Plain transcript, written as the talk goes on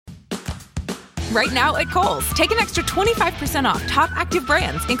Right now at Kohl's, take an extra 25% off top active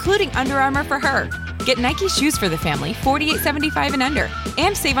brands, including Under Armour for her. Get Nike shoes for the family, $48.75 and under,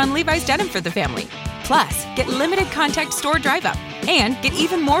 and save on Levi's denim for the family. Plus, get limited contact store drive up and get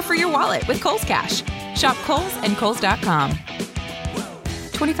even more for your wallet with Kohl's Cash. Shop Kohl's and Kohl's.com.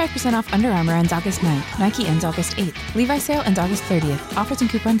 25% off Under Armour ends August 9th. Nike ends August 8th. Levi's sale ends August 30th. Offers and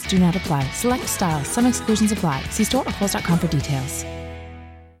coupons do not apply. Select styles. Some exclusions apply. See store or Kohl's.com for details.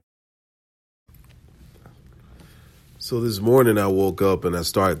 So this morning I woke up and I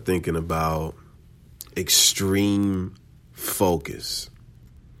started thinking about extreme focus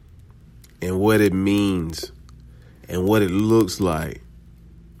and what it means and what it looks like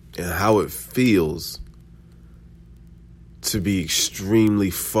and how it feels to be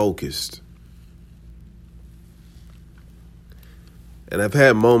extremely focused. And I've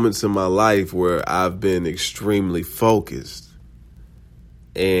had moments in my life where I've been extremely focused,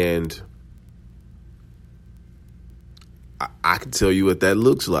 and I can tell you what that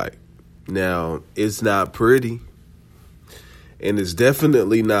looks like. Now, it's not pretty, and it's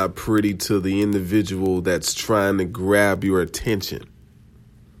definitely not pretty to the individual that's trying to grab your attention,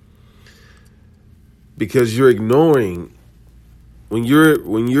 because you're ignoring when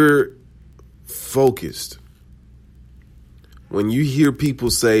you're focused. When you hear people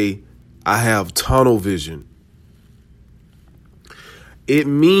say, I have tunnel vision, it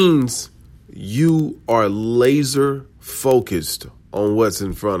means you are laser focused on what's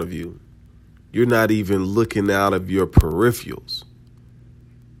in front of you. You're not even looking out of your peripherals.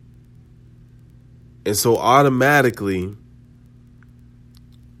 And so automatically,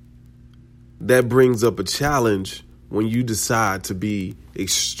 that brings up a challenge when you decide to be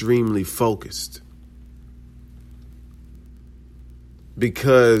extremely focused.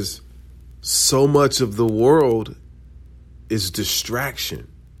 Because so much of the world is distraction.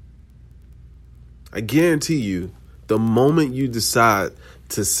 I guarantee you, the moment you decide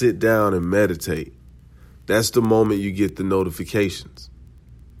to sit down and meditate, that's the moment you get the notifications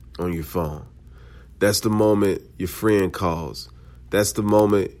on your phone. That's the moment your friend calls. That's the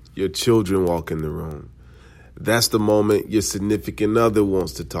moment your children walk in the room. That's the moment your significant other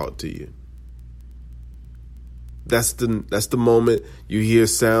wants to talk to you. That's the moment you hear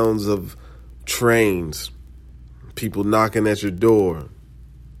sounds of trains, people knocking at your door,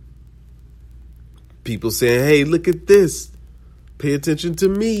 people saying, hey, look at this. Pay attention to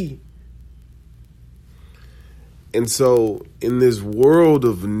me. And so in this world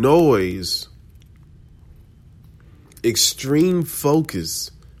of noise, extreme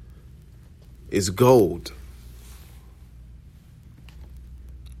focus is gold.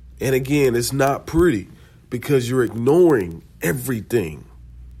 And again, it's not pretty because you're ignoring everything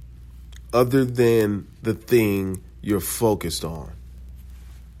other than the thing you're focused on.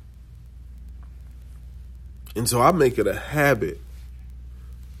 And so I make it a habit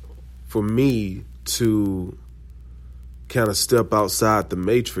for me to kind of step outside the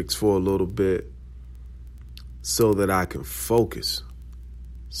matrix for a little bit so that I can focus,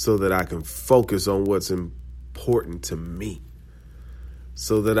 on what's important to me,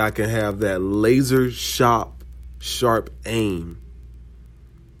 so that I can have that laser sharp aim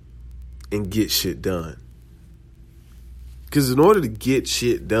and get shit done. Because in order to get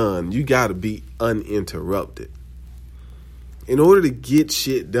shit done, you got to be uninterrupted. In order to get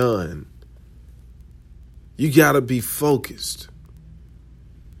shit done, you got to be focused.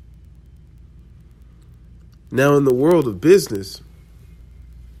 Now, in the world of business,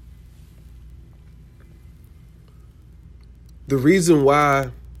 the reason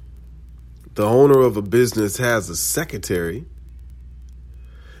why the owner of a business has a secretary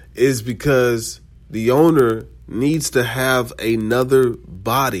is because the owner needs to have another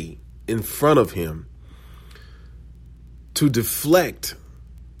body in front of him to deflect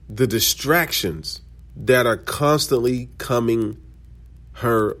the distractions that are constantly coming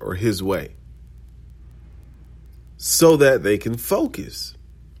her or his way so that they can focus.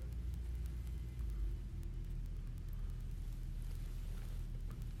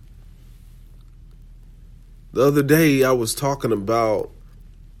 The other day I was talking about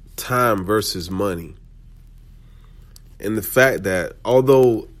time versus money. And the fact that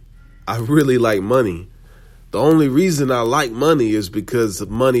although I really like money, the only reason I like money is because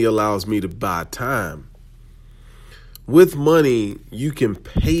money allows me to buy time. With money, you can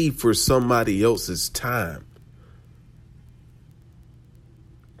pay for somebody else's time.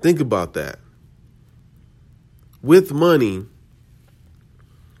 Think about that. With money,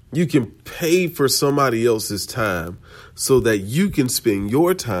 you can pay for somebody else's time so that you can spend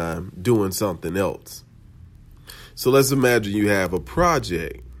your time doing something else. So let's imagine you have a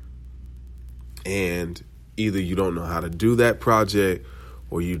project And either you don't know how to do that project,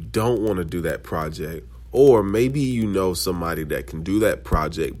 or you don't want to do that project, or maybe you know somebody that can do that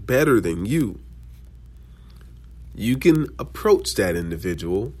project better than you. You can approach that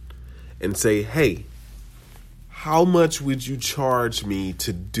individual and say, hey, how much would you charge me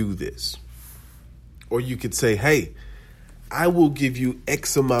to do this? Or you could say, hey, I will give you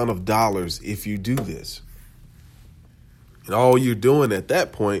X amount of dollars if you do this. And all you're doing at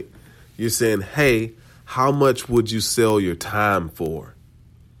that point, you're saying, hey, how much would you sell your time for?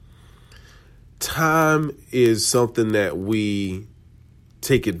 Time is something that we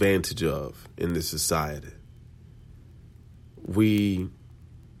take advantage of in this society. We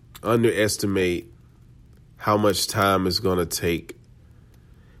underestimate how much time is going to take.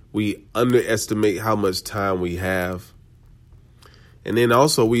 We underestimate how much time we have. And then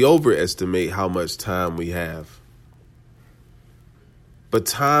also we overestimate how much time we have. But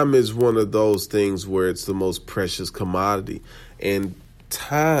time is one of those things where it's the most precious commodity. And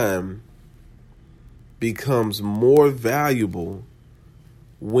time becomes more valuable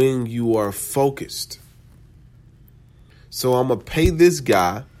when you are focused. So I'm going to pay this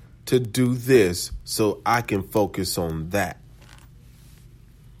guy to do this so I can focus on that.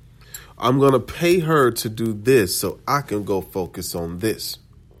 I'm going to pay her to do this so I can go focus on this.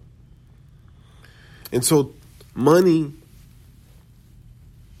 And so money,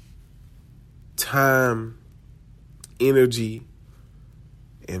 time, energy,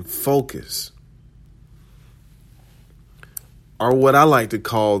 and focus are what I like to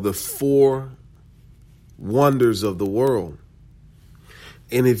call the 4 wonders of the world.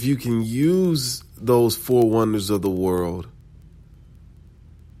 And if you can use those 4 wonders of the world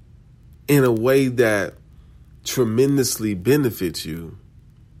in a way that tremendously benefits you,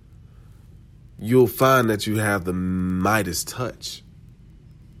 you'll find that you have the Midas touch.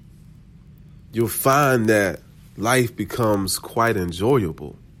 You'll find that life becomes quite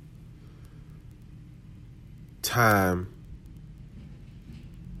enjoyable. Time,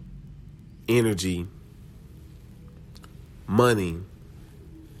 energy, money,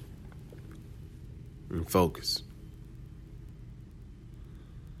 and focus.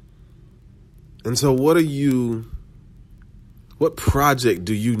 And so what project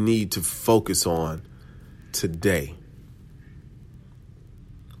do you need to focus on today?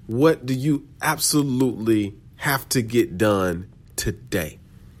 What do you absolutely have to get done today?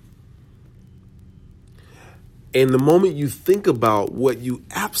 And the moment you think about what you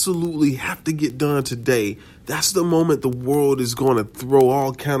absolutely have to get done today, that's the moment the world is going to throw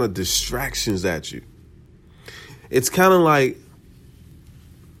all kind of distractions at you. It's kind of like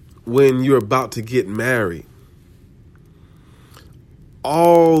when you're about to get married.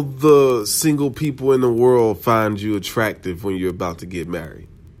 All the single people in the world find you attractive when you're about to get married,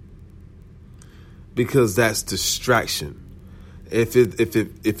 because that's distraction. If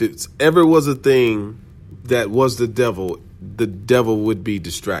it's ever was a thing that was the devil would be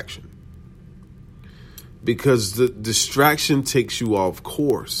distraction, because the distraction takes you off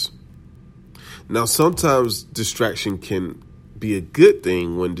course. Now, sometimes distraction can be a good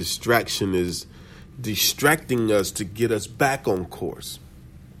thing when distraction is distracting us to get us back on course.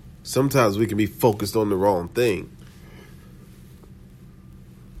 Sometimes we can be focused on the wrong thing.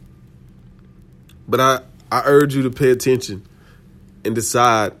 But I urge you to pay attention and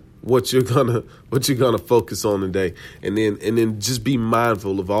decide what you're gonna focus on today, and then just be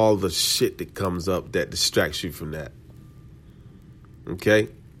mindful of all the shit that comes up that distracts you from that. Okay?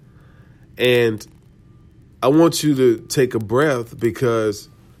 And I want you to take a breath, because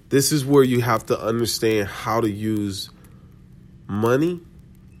this is where you have to understand how to use money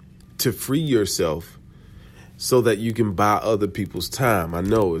to free yourself so that you can buy other people's time. I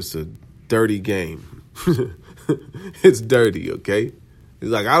know it's a dirty game. It's dirty, okay? It's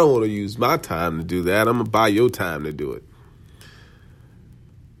like, I don't want to use my time to do that. I'm going to buy your time to do it.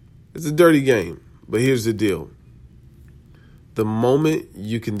 It's a dirty game. But here's the deal. The moment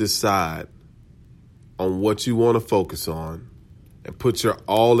you can decide on what you want to focus on and put your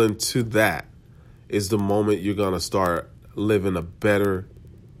all into that is the moment you're going to start living a better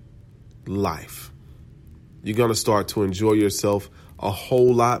life. You're going to start to enjoy yourself a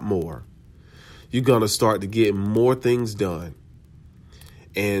whole lot more. You're going to start to get more things done.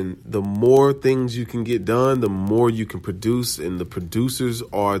 And the more things you can get done, the more you can produce. And the producers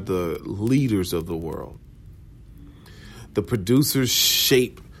are the leaders of the world. The producers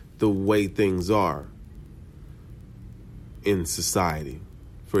shape the way things are in society.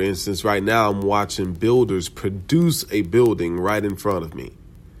 For instance, right now I'm watching builders produce a building right in front of me.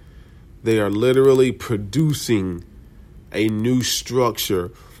 They are literally producing a new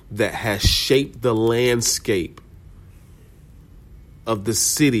structure that has shaped the landscape of the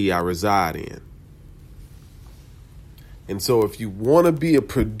city I reside in. And so if you want to be a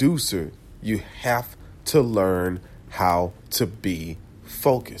producer, you have to learn how to be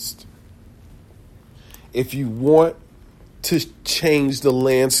focused. If you want to change the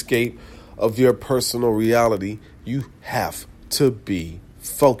landscape of your personal reality, you have to be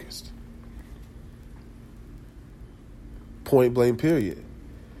focused. Point blank, period.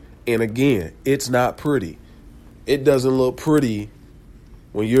 And again, it's not pretty. It doesn't look pretty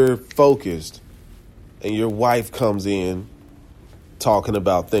when you're focused and your wife comes in talking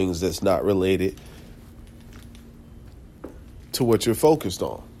about things that's not related to what you're focused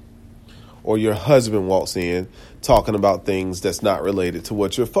on. Or your husband walks in talking about things that's not related to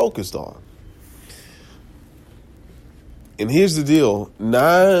what you're focused on. And here's the deal,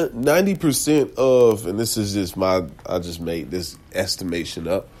 90% of, and this is just I just made this estimation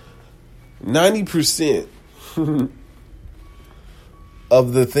up, 90%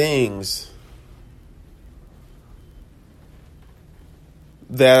 of the things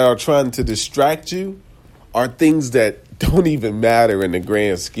that are trying to distract you are things that don't even matter in the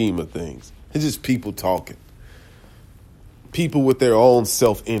grand scheme of things. It's just people talking. People with their own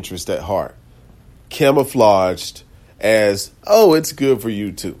self-interest at heart, camouflaged as, oh, it's good for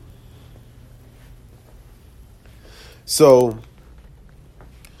you too. So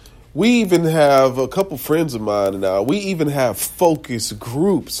we even have a couple friends of mine now. We even have focus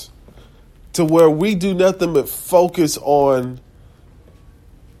groups to where we do nothing but focus on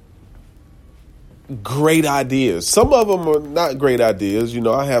great ideas. Some of them are not great ideas. You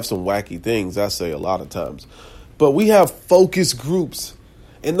know, I have some wacky things I say a lot of times. But we have focus groups.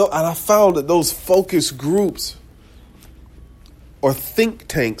 And I found that those focus groups, or think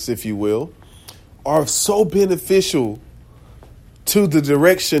tanks, if you will, are so beneficial to the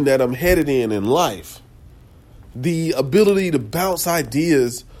direction that I'm headed in life. The ability to bounce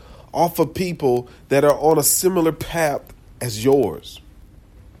ideas off of people that are on a similar path as yours.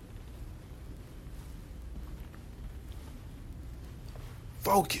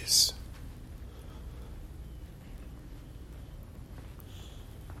 Focus.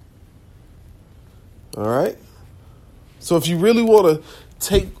 All right. So if you really want to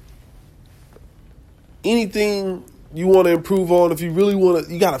take anything you want to improve on, if you really want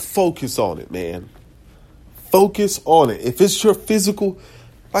to, you got to focus on it, man. Focus on it. If it's your physical,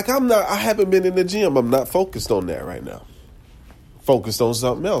 like I haven't been in the gym. I'm not focused on that right now. Focused on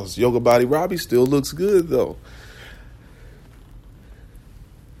something else. Yoga Body Robbie still looks good though.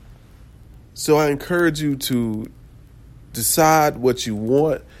 So I encourage you to decide what you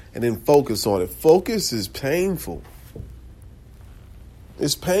want and then focus on it. Focus is painful.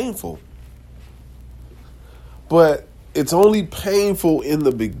 It's painful. But it's only painful in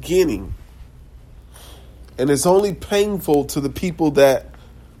the beginning. And it's only painful to the people that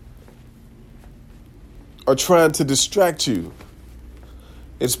are trying to distract you.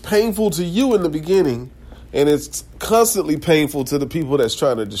 It's painful to you in the beginning, and it's constantly painful to the people that's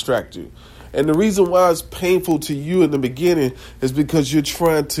trying to distract you. And the reason why it's painful to you in the beginning is because you're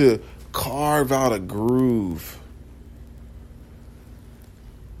trying to carve out a groove.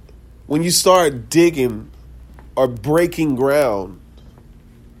 When you start digging or breaking ground,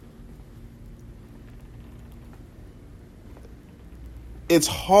 it's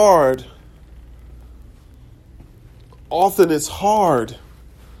hard. Often it's hard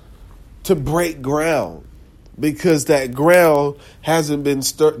to break ground because that ground hasn't been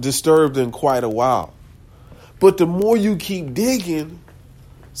disturbed in quite a while. But the more you keep digging,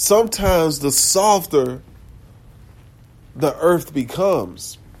 sometimes the softer the earth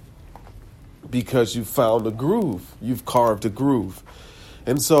becomes because you found a groove. You've carved a groove.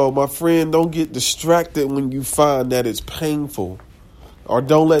 And so, my friend, don't get distracted when you find that it's painful, or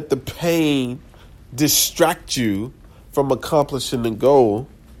don't let the pain distract you from accomplishing the goal.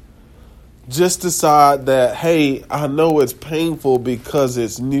 Just decide that, hey, I know it's painful because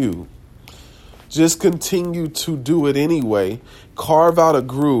it's new. Just continue to do it anyway. Carve out a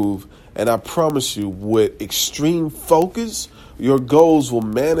groove, and I promise you, with extreme focus, your goals will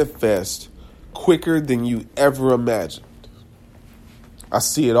manifest quicker than you ever imagined. I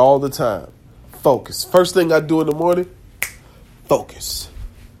see it all the time. Focus. First thing I do in the morning, focus.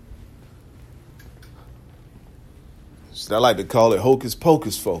 I like to call it hocus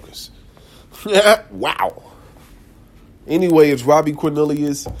pocus focus. Wow. Anyway, it's Robbie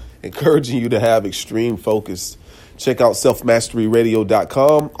Cornelius encouraging you to have extreme focus. Check out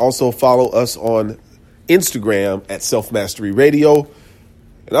selfmasteryradio.com. Also follow us on Instagram at selfmasteryradio.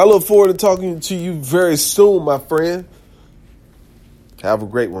 And I look forward to talking to you very soon, my friend. Have a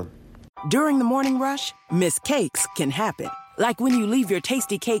great one. During the morning rush, miscakes can happen. Like when you leave your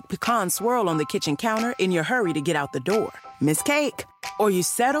tasty cake pecan swirl on the kitchen counter in your hurry to get out the door. Miscake. Or you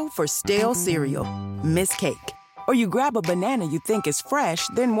settle for stale cereal. Miscake. Or you grab a banana you think is fresh,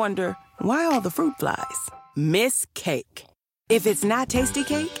 then wonder, why all the fruit flies? Miscake. If it's not tasty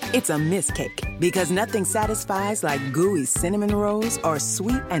cake, it's a miscake. Because nothing satisfies like gooey cinnamon rolls or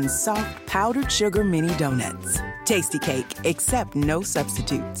sweet and soft powdered sugar mini donuts. Tasty cake, accept no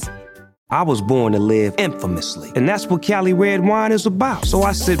substitutes. I was born to live infamously, and that's what Cali Red Wine is about. So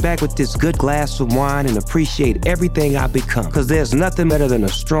I sit back with this good glass of wine and appreciate everything I've become. Because there's nothing better than a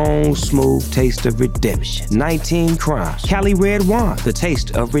strong, smooth taste of redemption. 19 Crimes. Cali Red Wine, the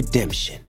taste of redemption.